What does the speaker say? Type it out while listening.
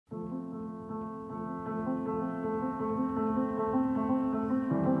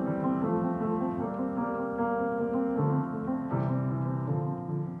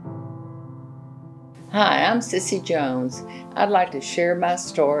Hi, I'm Sissy Jones. I'd like to share my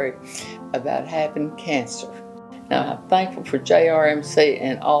story about having cancer. Now, I'm thankful for JRMC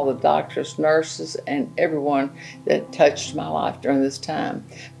and all the doctors, nurses, and everyone that touched my life during this time.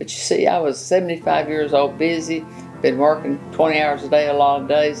 But you see, I was 75 years old, busy, been working 20 hours a day a lot of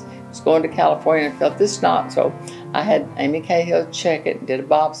days, was going to California and felt this knot. So I had Amy Cahill check it, did a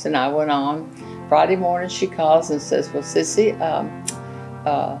biopsy, and I went on. Friday morning, she calls and says, well, Sissy,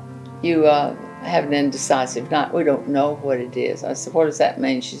 you have an indecisive knot. We don't know what it is. I said, what does that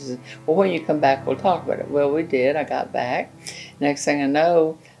mean? She says, well, when you come back, we'll talk about it. Well, we did. I got back. Next thing I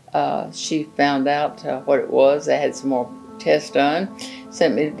know, she found out what it was. They had some more tests done,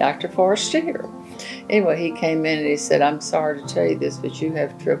 sent me to Dr. Forrester. Anyway, he came in and he said, I'm sorry to tell you this, but you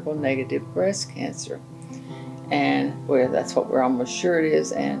have triple negative breast cancer. And well, that's what we're almost sure it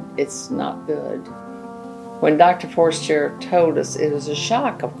is, and it's not good. When Dr. Forrester told us, it was a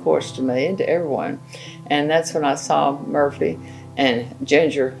shock, of course, to me and to everyone. And that's when I saw Murphy and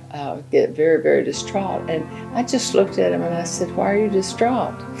Ginger get very, very distraught. And I just looked at him and I said, why are you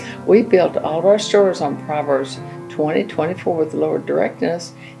distraught? We built all of our stories on Proverbs 20:24 with the Lord directing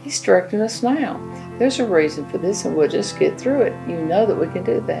us. He's directing us now. There's a reason for this, and we'll just get through it. You know that we can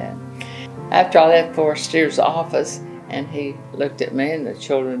do that. After I left Forrester's office, and he looked at me and the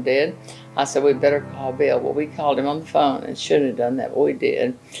children did, I said, we better call Bill. Well, we called him on the phone and shouldn't have done that, but we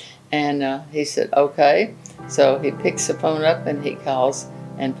did. And he said, okay. So he picks the phone up and he calls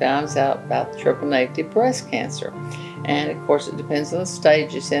and finds out about triple negative breast cancer. And of course, it depends on the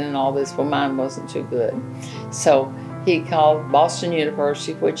stage it's in and all this. Well, mine wasn't too good. So he called Boston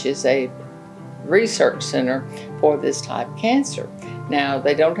University, which is a research center for this type of cancer. Now,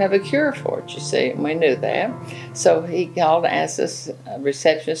 they don't have a cure for it, you see, and we knew that. So he called and asked us,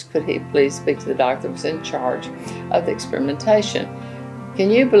 receptionist, could he please speak to the doctor that was in charge of the experimentation.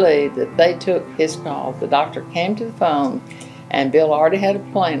 Can you believe that they took his call? The doctor came to the phone, and Bill already had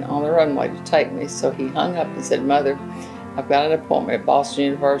a plane on the runway to take me, so he hung up and said, Mother, I've got an appointment at Boston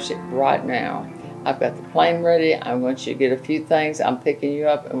University right now. I've got the plane ready. I want you to get a few things. I'm picking you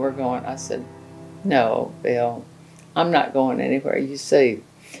up, and we're going. I said, no, Bill, I'm not going anywhere. You see,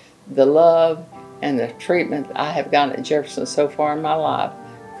 the love and the treatment that I have gotten at Jefferson so far in my life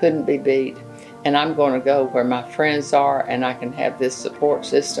couldn't be beat. And I'm going to go where my friends are, and I can have this support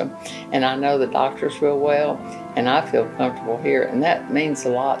system. And I know the doctors real well, and I feel comfortable here. And that means a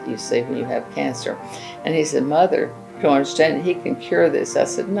lot, you see, when you have cancer. And he said, Mother, do you understand he can cure this? I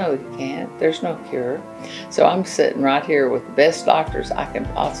said, no, he can't. There's no cure. So I'm sitting right here with the best doctors I can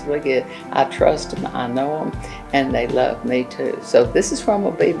possibly get. I trust them, I know them, and they love me too. So this is where I'm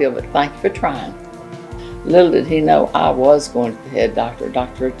going to be, Bill, but thank you for trying. Little did he know I was going to the head doctor,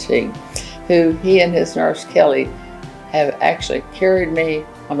 Dr. T, who he and his nurse, Kelly, have actually carried me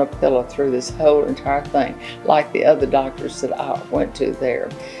on a pillow through this whole entire thing, like the other doctors that I went to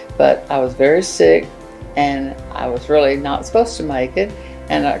there. But I was very sick, and I was really not supposed to make it,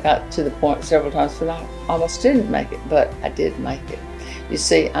 and I got to the point several times when I almost didn't make it, but I did make it. You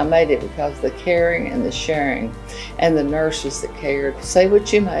see, I made it because of the caring and the sharing and the nurses that cared. Say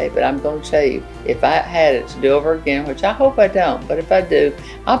what you may, but I'm going to tell you, if I had it to do over again, which I hope I don't, but if I do,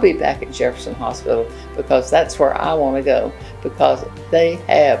 I'll be back at Jefferson Hospital, because that's where I want to go, because they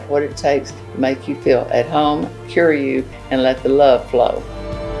have what it takes to make you feel at home, cure you, and let the love flow.